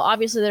 oh, well,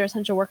 obviously they're an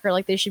essential worker,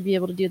 like they should be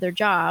able to do their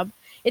job.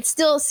 It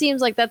still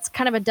seems like that's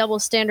kind of a double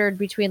standard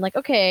between like,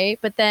 okay,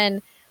 but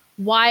then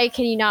why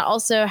can you not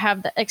also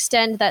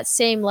extend that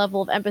same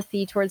level of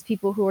empathy towards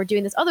people who are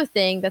doing this other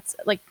thing that's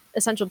like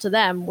essential to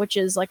them, which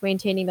is like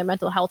maintaining their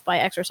mental health by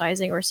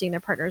exercising or seeing their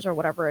partners or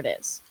whatever it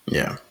is.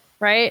 Yeah.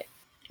 Right.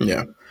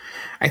 Yeah.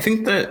 I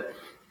feel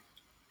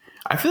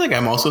like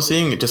I'm also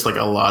seeing just like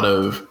a lot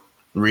of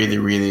really,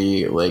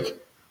 really like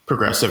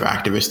progressive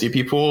activisty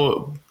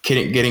people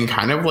getting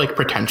kind of like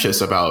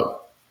pretentious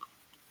about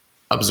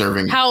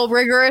observing How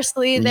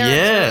rigorously they're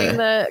observing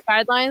the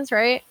guidelines,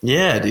 right?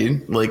 Yeah,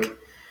 dude. Like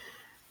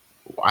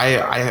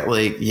I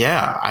like,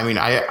 yeah. I mean,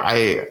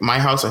 my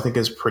house, I think,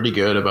 is pretty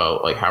good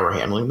about like how we're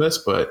handling this,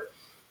 but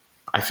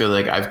I feel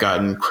like I've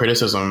gotten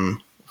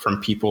criticism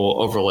from people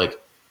over like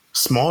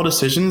small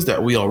decisions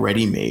that we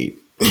already made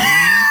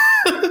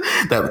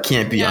that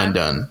can't be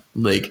undone.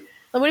 Like,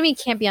 what do you mean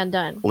can't be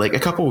undone? Like a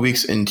couple of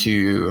weeks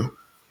into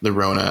the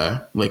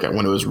Rona, like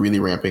when it was really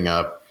ramping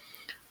up,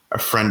 a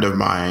friend of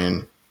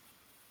mine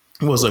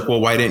was like, well,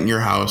 why didn't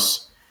your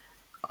house,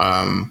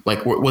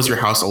 was your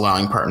house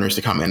allowing partners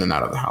to come in and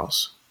out of the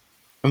house?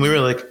 And we were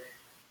like,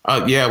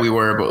 yeah, we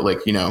were, but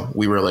like,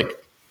 we were like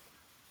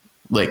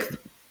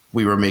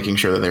we were making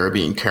sure that they were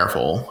being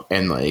careful,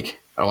 and like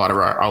a lot of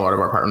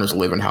our partners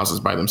live in houses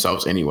by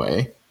themselves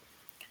anyway,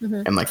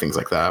 and like things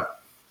like that.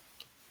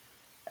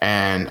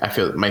 And I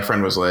feel my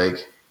friend was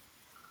like,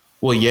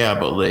 well, yeah,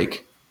 but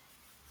like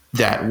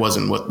that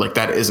isn't what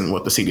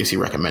the CDC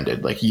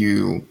recommended. Like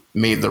you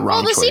made the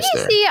wrong choice there.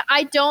 Well, the CDC,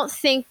 I don't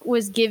think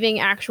was giving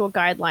actual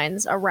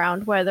guidelines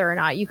around whether or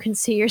not you can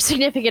see your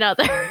significant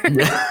other. I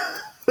didn't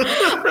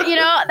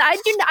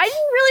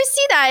really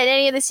see that in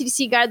any of the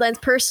CDC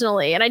guidelines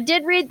personally, and I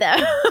did read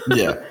them.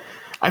 Yeah,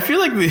 I feel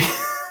like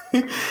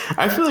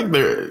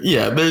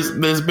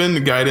there's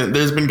been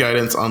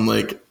guidance on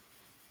like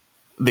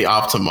the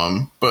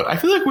optimum, but I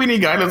feel like we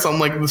need guidance on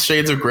like the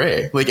shades of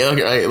gray. I don't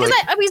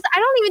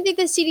even think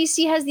the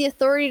CDC has the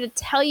authority to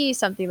tell you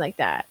something like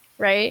that,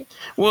 right?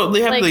 Well,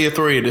 they have the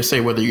authority to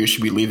say whether you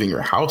should be leaving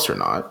your house or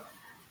not.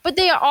 But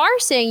they are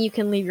saying you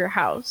can leave your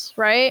house,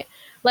 right?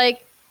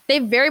 Like they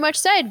very much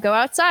said, go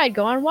outside,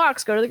 go on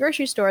walks, go to the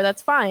grocery store.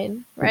 That's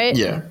fine, right?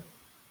 Yeah.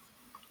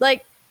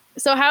 Like,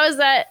 so how is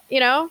that?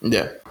 Yeah.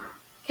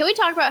 Can we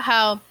talk about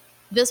how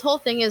this whole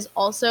thing is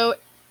also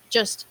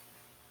just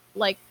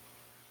like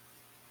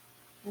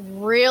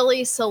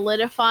really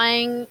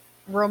solidifying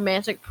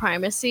romantic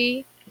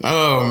primacy?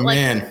 Oh,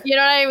 man. You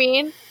know what I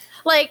mean?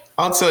 Like,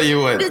 I'll tell you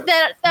what,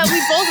 that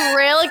we both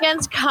rail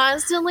against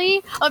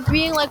constantly, of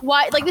being like,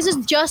 why? Like, this is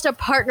just a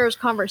partner's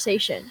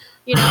conversation.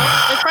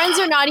 The friends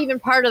are not even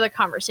part of the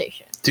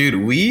conversation.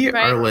 Dude, we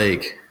are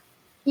like,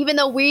 even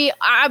though we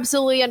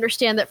absolutely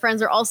understand that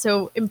friends are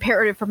also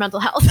imperative for mental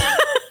health.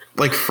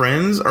 Like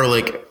friends are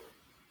like,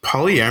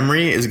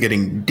 polyamory is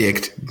getting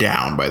dicked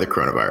down by the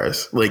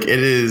coronavirus. Like it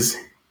is,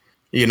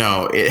 it's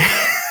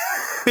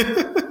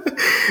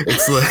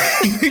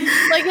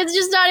like it's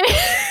just not even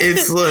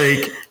it's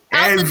like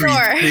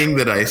everything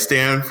that I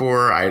stand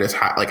for, I just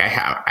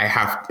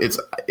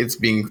it's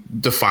being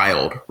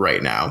defiled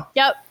right now.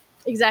 Yep,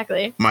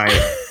 exactly. My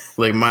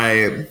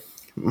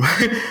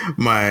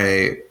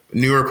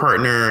newer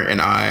partner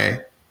and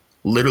I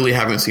literally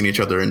haven't seen each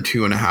other in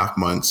 2.5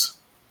 months,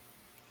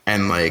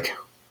 and like,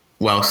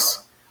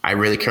 whilst I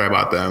really care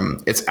about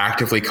them, it's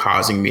actively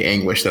causing me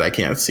anguish that I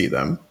can't see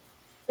them.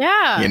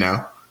 Yeah.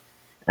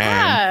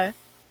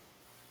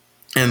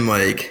 And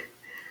like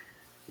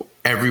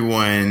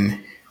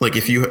everyone, like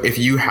if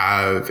you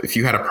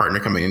had a partner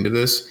coming into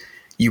this,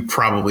 you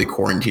probably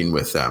quarantine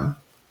with them.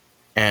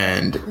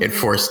 and it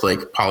forced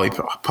like poly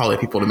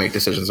people to make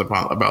decisions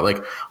about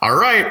like, all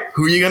right,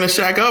 who are you gonna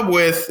shack up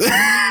with?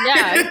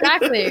 Yeah,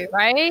 exactly,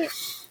 right?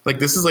 Like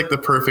this is like the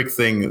perfect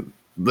thing,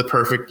 the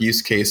perfect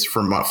use case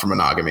for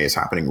monogamy is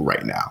happening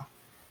right now.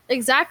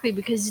 Exactly,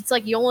 because it's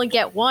like you only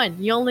get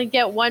one. You only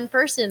get one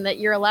person that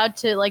you're allowed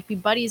to like be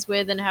buddies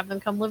with and have them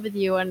come live with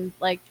you and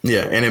like.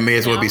 Yeah, and it may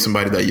as well be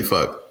somebody that you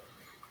fuck.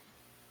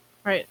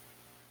 Right.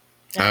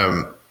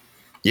 Yeah.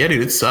 Yeah,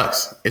 dude, it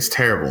sucks. It's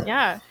terrible.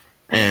 Yeah.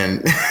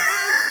 And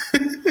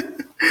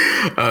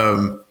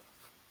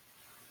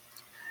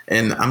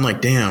and I'm like,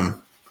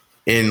 damn,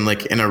 in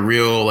a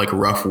real like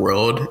rough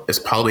world, is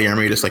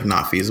polyamory just like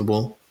not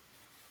feasible?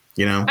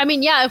 You know? I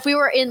mean, yeah, if we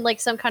were in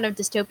like some kind of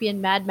dystopian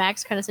Mad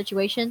Max kind of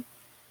situation.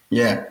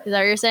 Yeah. Is that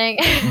what you're saying?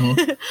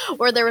 Mm-hmm.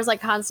 Where there was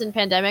like constant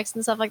pandemics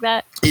and stuff like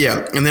that.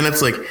 Yeah. And then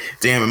it's like,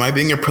 damn, am I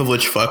being a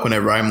privileged fuck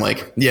whenever I'm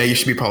like, yeah, you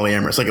should be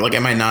polyamorous? Like,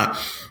 am I not,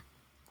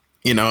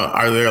 you know,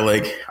 are there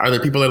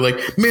people that are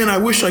like, man, I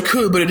wish I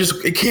could, but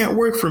it can't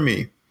work for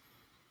me.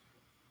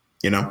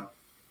 You know?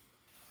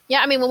 Yeah,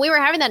 I mean, when we were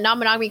having that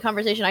non-monogamy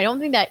conversation, I don't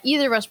think that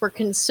either of us were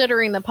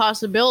considering the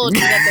possibility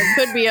that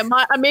there could be a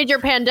major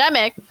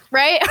pandemic,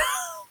 right?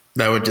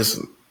 That would just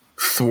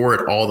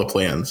thwart all the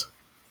plans.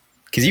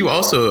 Because you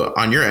also,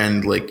 on your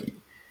end, like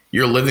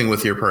you're living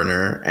with your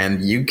partner,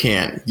 and you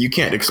can't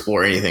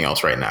explore anything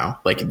else right now.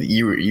 Like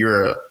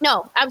you're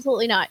no,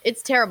 absolutely not.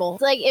 It's terrible.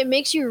 Like it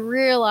makes you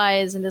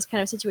realize in this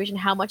kind of situation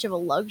how much of a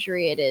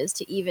luxury it is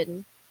to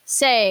even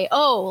say,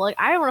 oh, like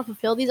I don't want to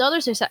fulfill these other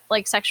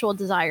like sexual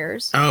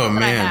desires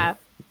that I have,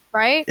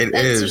 right?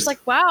 It's just like,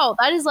 wow,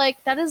 that is like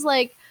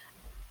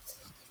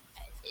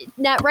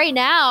right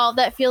now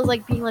that feels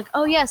like being like,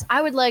 oh yes,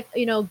 I would like,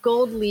 you know,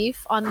 gold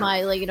leaf on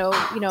my like, you know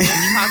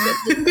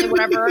chocolate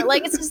whatever.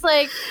 Like it's just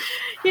like,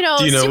 you know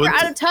super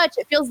out of touch.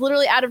 It feels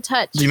literally out of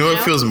touch. Do you know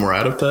what feels more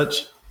out of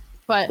touch?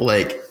 What?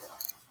 Like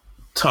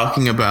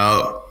talking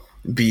about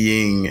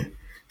being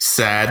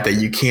sad that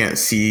you can't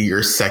see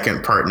your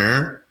second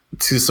partner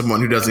to someone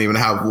who doesn't even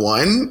have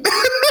one.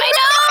 I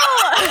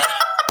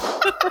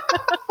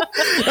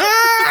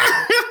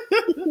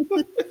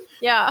know.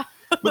 Yeah.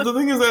 But the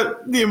thing is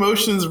that the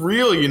emotion's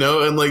real, you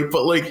know, and like,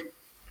 but like,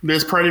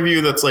 there's part of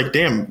you that's like,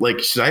 damn, like,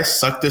 should I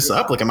suck this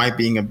up? Like, am I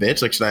being a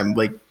bitch? Like, should I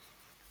like?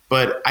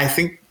 But I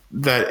think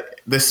that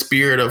the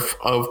spirit of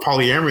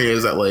polyamory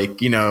is that,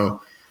 like, you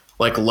know,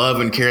 like love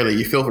and care that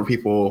you feel for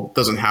people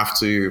doesn't have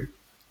to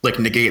like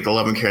negate the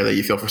love and care that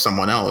you feel for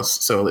someone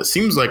else. So it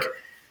seems like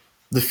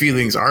the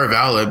feelings are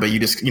valid, but you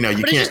just, you know,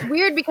 you can't. It's just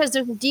weird because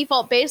there's a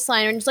default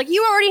baseline, and it's like,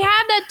 you already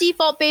have that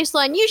default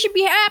baseline. You should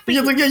be happy.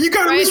 Yeah, like, yeah, you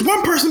got at least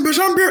one person, bitch.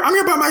 I'm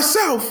here by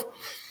myself.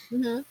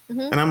 Mm-hmm, mm-hmm.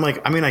 And I'm like,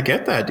 I mean, I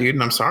get that, dude,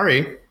 and I'm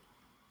sorry.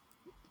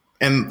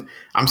 And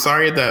I'm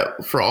sorry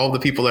that for all the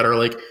people that are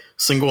like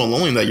single and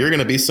lonely, that you're going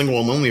to be single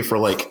and lonely for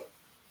like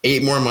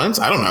 8 more months.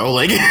 I don't know.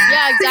 Like,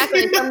 yeah,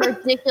 exactly. Some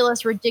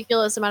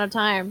ridiculous amount of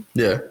time.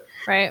 Yeah.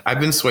 Right.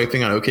 I've been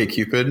swiping on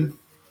OkCupid,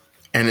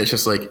 and it's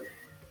just like,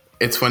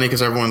 it's funny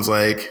because everyone's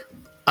like,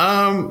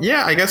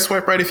 yeah, I guess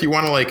swipe right if you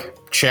want to like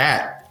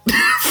chat.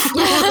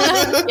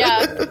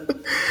 Yeah.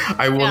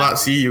 I will not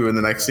see you in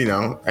the next, you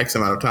know, X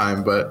amount of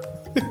time, but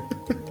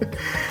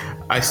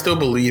I still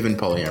believe in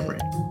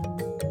polyamory.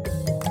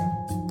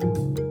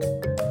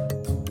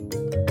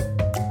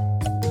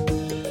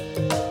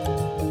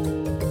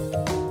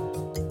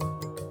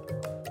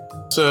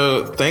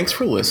 So thanks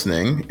for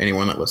listening.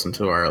 Anyone that listened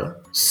to our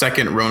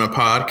second Rona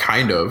pod,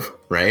 kind of,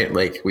 right?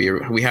 Like we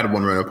had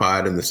one Rona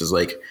pod, and this is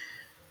like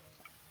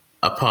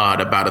a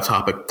pod about a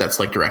topic that's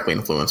like directly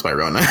influenced by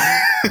Rona.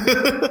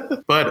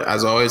 But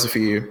as always, if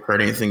you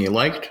heard anything you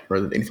liked or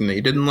anything that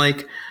you didn't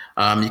like,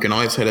 you can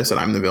always hit us at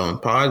I'm the Villain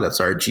Pod. That's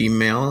our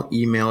Gmail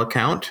email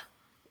account.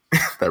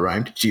 That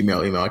rhymed.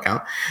 Gmail email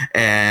account.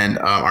 And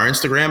our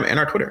Instagram and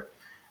our Twitter.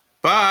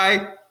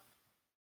 Bye.